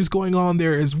personal issues going on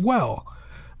there as well.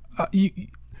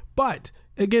 But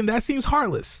again, that seems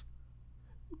heartless.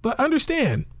 But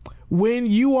understand, when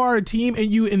you are a team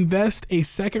and you invest a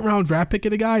second round draft pick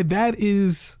in a guy, that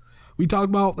is, we talked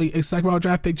about like a second round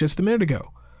draft pick just a minute ago.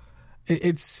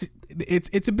 It's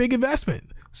a big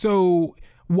investment. So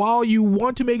while you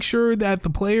want to make sure that the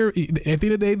player, at the end of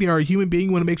the day, they are a human being,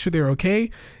 you want to make sure they're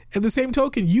okay. At the same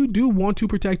token, you do want to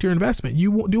protect your investment.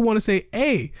 You do want to say,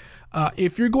 hey,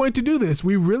 if you're going to do this,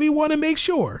 we really want to make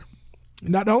sure,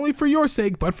 not only for your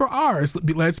sake, but for ours.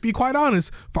 Let's be quite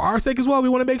honest, for our sake as well. We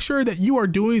want to make sure that you are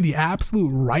doing the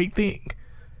absolute right thing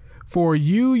for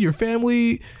you, your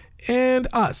family, and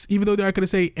us, even though they're not going to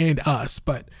say and us,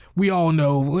 but we all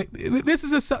know, like, this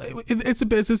is it's a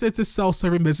business. It's a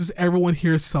self-serving business. Everyone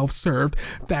here is self-served.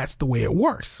 That's the way it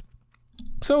works.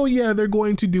 So yeah, they're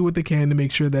going to do what they can to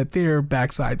make sure that their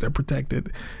backsides are protected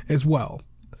as well.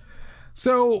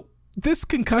 So this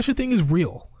concussion thing is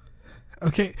real.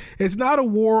 Okay, it's not a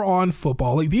war on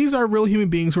football. Like, these are real human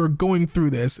beings who are going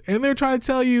through this, and they're trying to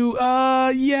tell you,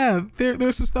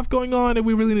 there's some stuff going on, and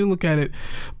we really need to look at it.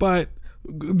 But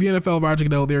the NFL, Roger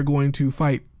Goodell, they're going to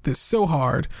fight this so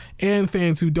hard, and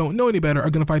fans who don't know any better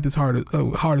are going to fight this hard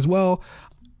as well.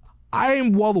 I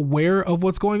am well aware of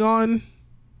what's going on,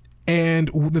 and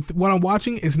what I'm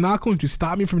watching is not going to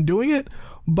stop me from doing it.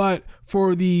 But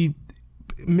for the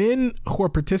men who are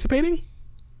participating,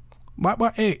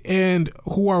 and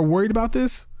who are worried about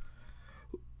this,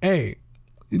 like,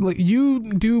 you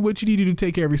do what you need to do to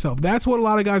take care of yourself. That's what a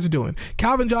lot of guys are doing.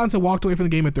 Calvin Johnson walked away from the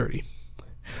game at 30.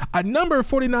 A number of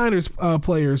 49ers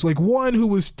players, like one who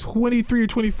was 23 or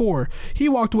 24, he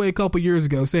walked away a couple years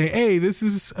ago saying, hey, this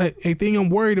is a thing I'm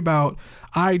worried about.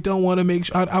 I want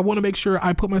to make sure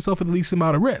I put myself at the least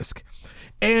amount of risk.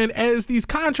 And as these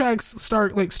contracts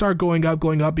start going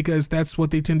up, because that's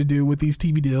what they tend to do with these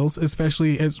TV deals,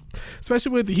 especially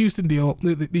with the Houston deal,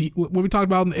 what we talked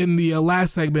about in the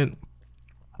last segment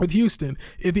with Houston,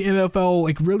 if the NFL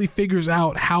like really figures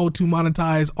out how to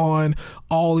monetize on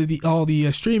all the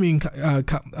streaming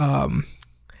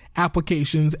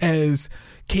applications, as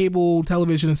cable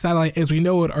television and satellite as we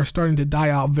know it are starting to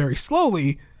die out very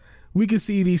slowly, we can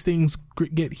see these things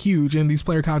get huge and these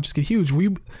player contracts get huge.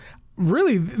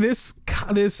 Really, this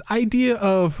idea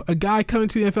of a guy coming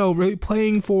to the NFL, really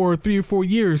playing for 3 or 4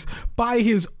 years by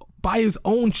his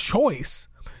own choice,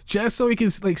 just so he can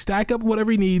like stack up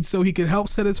whatever he needs, so he can help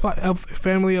set his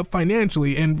family up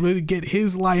financially and really get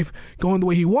his life going the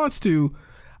way he wants to.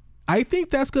 I think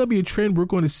that's going to be a trend we're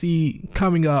going to see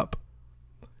coming up,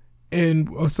 and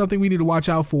something we need to watch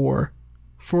out for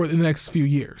the next few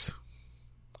years.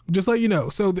 Just let you know.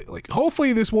 So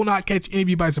hopefully this will not catch any of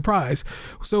you by surprise.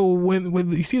 So when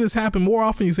you see this happen more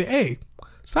often, you say, hey,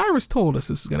 Cyrus told us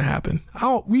this is going to happen.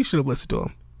 We should have listened to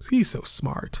him. He's so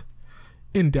smart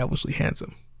and devilishly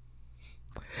handsome.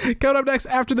 Coming up next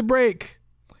after the break,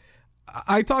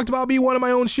 I talked about me wanting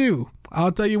my own shoe.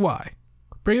 I'll tell you why.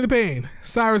 Bringing the Pain,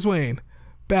 Cyrus Wayne,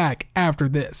 back after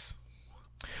this.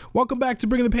 Welcome back to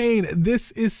Bringing the Pain.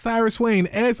 This is Cyrus Wayne.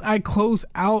 As I close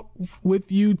out with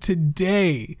you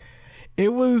today,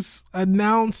 it was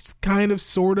announced, kind of,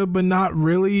 sort of, but not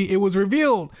really. It was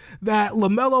revealed that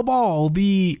LaMelo Ball,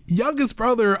 the youngest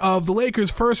brother of the Lakers'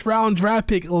 first round draft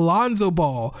pick Lonzo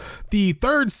Ball, the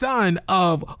third son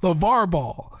of LeVar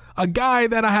Ball, a guy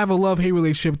that I have a love-hate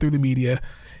relationship through the media,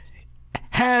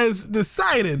 has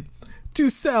decided to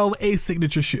sell a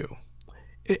signature shoe.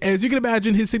 As you can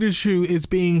imagine, his signature shoe is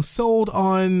being sold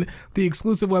on the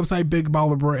exclusive website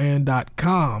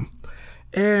BigBallerBrand.com.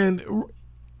 And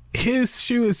his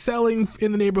shoe is selling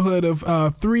in the neighborhood of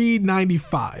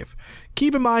 $395.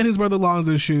 Keep in mind, his brother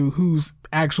Lonzo's shoe, who's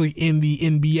actually in the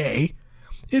NBA,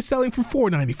 is selling for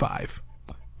 $495.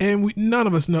 And none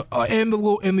of us know. And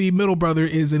the middle brother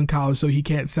is in college, so he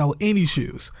can't sell any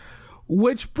shoes.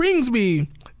 Which brings me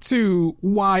to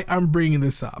why I'm bringing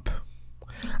this up.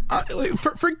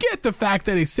 Forget the fact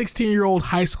that a 16-year-old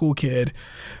high school kid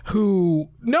who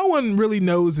no one really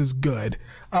knows is good.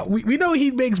 We know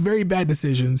he makes very bad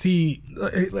decisions.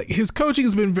 His coaching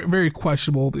has been very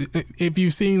questionable. If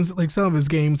you've seen like some of his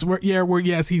games, where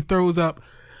yes, he throws up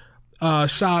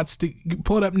shots to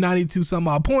put up 92 some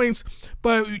odd points,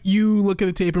 but you look at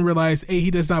the tape and realize, A,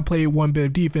 he does not play one bit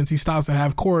of defense. He stops at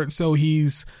half court, so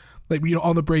he's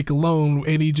on the break alone,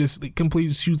 and he just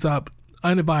completely shoots up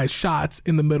unadvised shots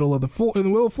in the middle of the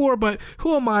floor. But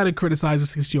who am I to criticize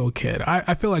a 6-year-old kid?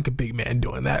 I feel like a big man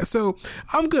doing that, so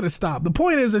I'm gonna stop. The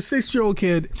point is, a 6-year-old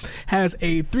kid has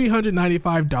a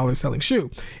 $395 selling shoe,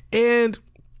 and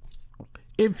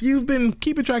if you've been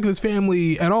keeping track of his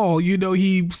family at all, you know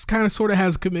he kind of sort of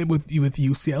has a commitment with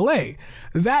UCLA.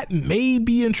 That may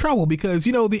be in trouble because,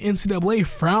 the NCAA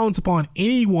frowns upon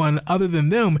anyone other than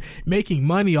them making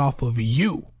money off of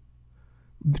you.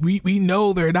 We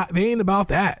know they ain't about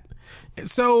that.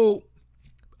 So,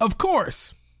 of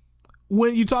course,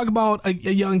 when you talk about a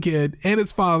young kid and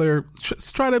his father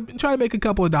try to make a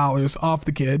couple of dollars off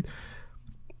the kid,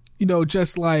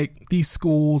 just like these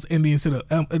schools and the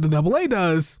NCAA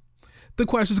does, the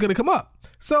question's going to come up.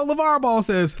 So LeVar Ball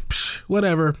says,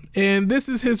 whatever. And this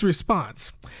is his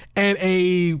response at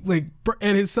his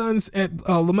son's at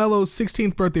LaMelo's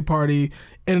 16th birthday party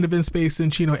at an event space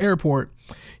in Chino Airport.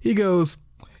 He goes,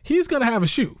 he's going to have a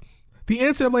shoe. The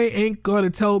NCAA ain't going to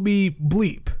tell me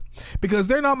bleep because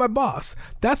they're not my boss.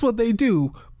 That's what they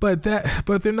do. But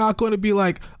they're not going to be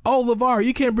like, oh, LeVar,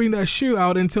 you can't bring that shoe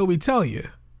out until we tell you.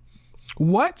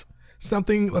 What?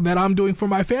 Something that I'm doing for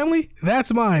my family?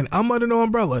 That's mine. I'm under no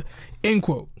umbrella. End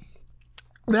quote.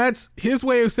 That's his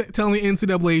way of telling the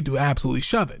NCAA to absolutely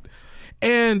shove it.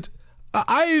 And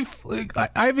I've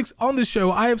on this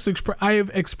show, I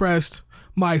have expressed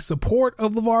my support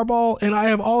of LeVar Ball, and I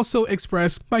have also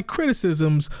expressed my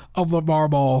criticisms of LeVar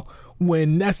Ball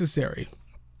when necessary.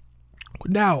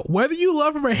 Now, whether you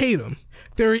love him or hate him,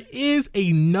 there is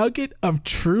a nugget of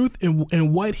truth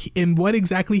in what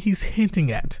exactly he's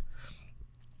hinting at.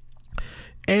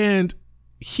 And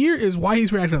here is why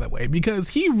he's reacting that way. Because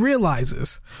he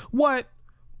realizes what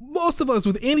most of us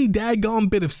with any daggone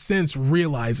bit of sense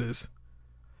realizes.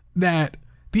 That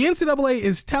the NCAA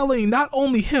is telling not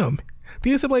only him,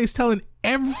 the NCAA is telling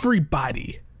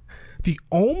everybody, the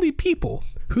only people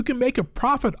who can make a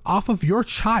profit off of your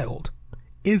child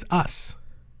is us.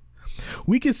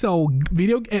 We could sell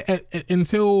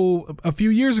until a few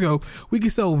years ago, we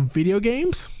could sell video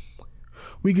games.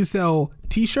 We could sell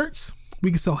t-shirts.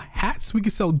 We could sell hats. We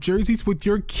could sell jerseys with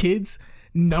your kid's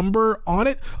number on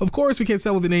it. Of course, we can't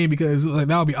sell with the name because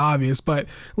that would be obvious, but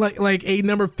like a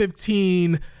number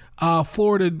 15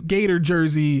 Florida Gator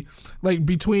jersey, like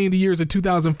between the years of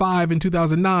 2005 and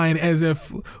 2009, as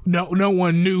if no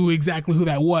one knew exactly who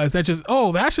that was. That's just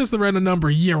the random number.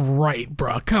 You're right,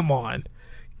 bruh. Come on.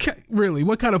 Really,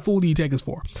 what kind of fool do you take us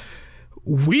for?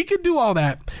 We could do all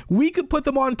that. We could put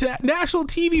them on national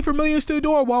TV for millions to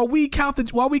adore while we count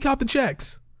the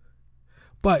checks.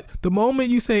 But the moment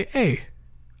you say, "Hey,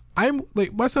 I'm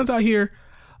like my son's out here.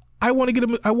 I want to get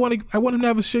him. I want him to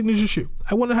have a signature shoe.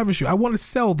 I want to have a shoe. I want to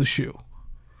sell the shoe."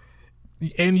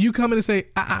 And you come in and say,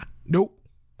 "Nope.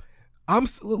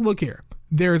 Look here.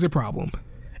 There is a problem."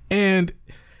 And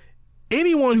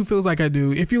anyone who feels like I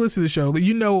do, if you listen to the show,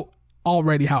 you know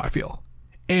already how I feel.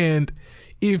 And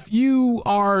if you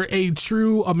are a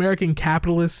true American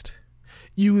capitalist,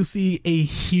 you will see a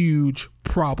huge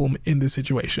problem in this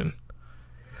situation.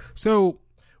 So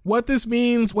what this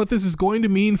is going to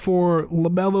mean for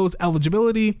LaMelo's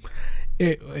eligibility,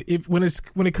 when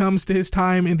it comes to his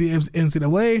time in the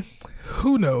NCAA,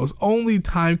 who knows? Only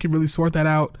time can really sort that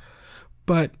out.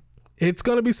 But it's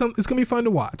gonna be fun to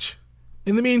watch.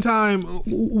 In the meantime,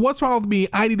 what's wrong with me?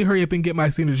 I need to hurry up and get my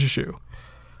signature shoe.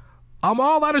 I'm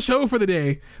all out of show for the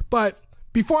day, but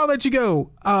before I let you go,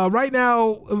 right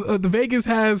now, the Vegas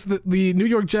has the New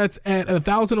York Jets at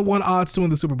 1,001 odds to win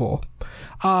the Super Bowl.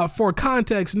 For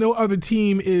context, no other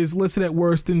team is listed at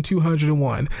worse than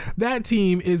 201. That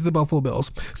team is the Buffalo Bills.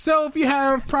 So if you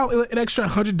have probably an extra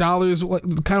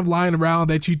 $100 kind of lying around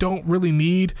that you don't really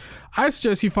need, I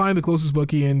suggest you find the closest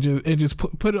bookie and just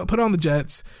put on the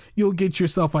Jets. You'll get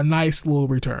yourself a nice little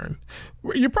return.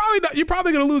 You're probably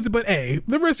going to lose it, but hey,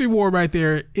 the risk reward right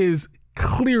there is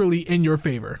clearly in your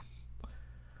favor.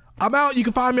 I'm out. You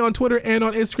can find me on Twitter and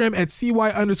on Instagram at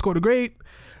CY_the_great.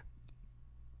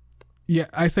 Yeah,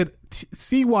 I said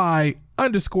CY_THA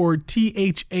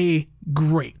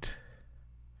great.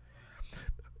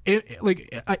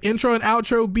 intro and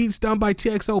outro beats done by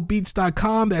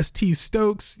TXLbeats.com. That's T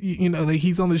Stokes.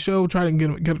 He's on the show. Trying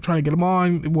to get him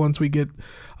on once we get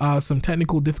some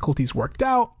technical difficulties worked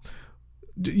out.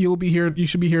 You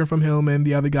should be hearing from him and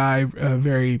the other guy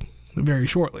very, very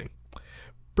shortly.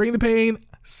 Bring the Pain,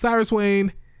 Cyrus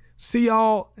Wayne. See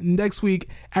y'all next week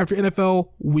after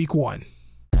NFL Week 1.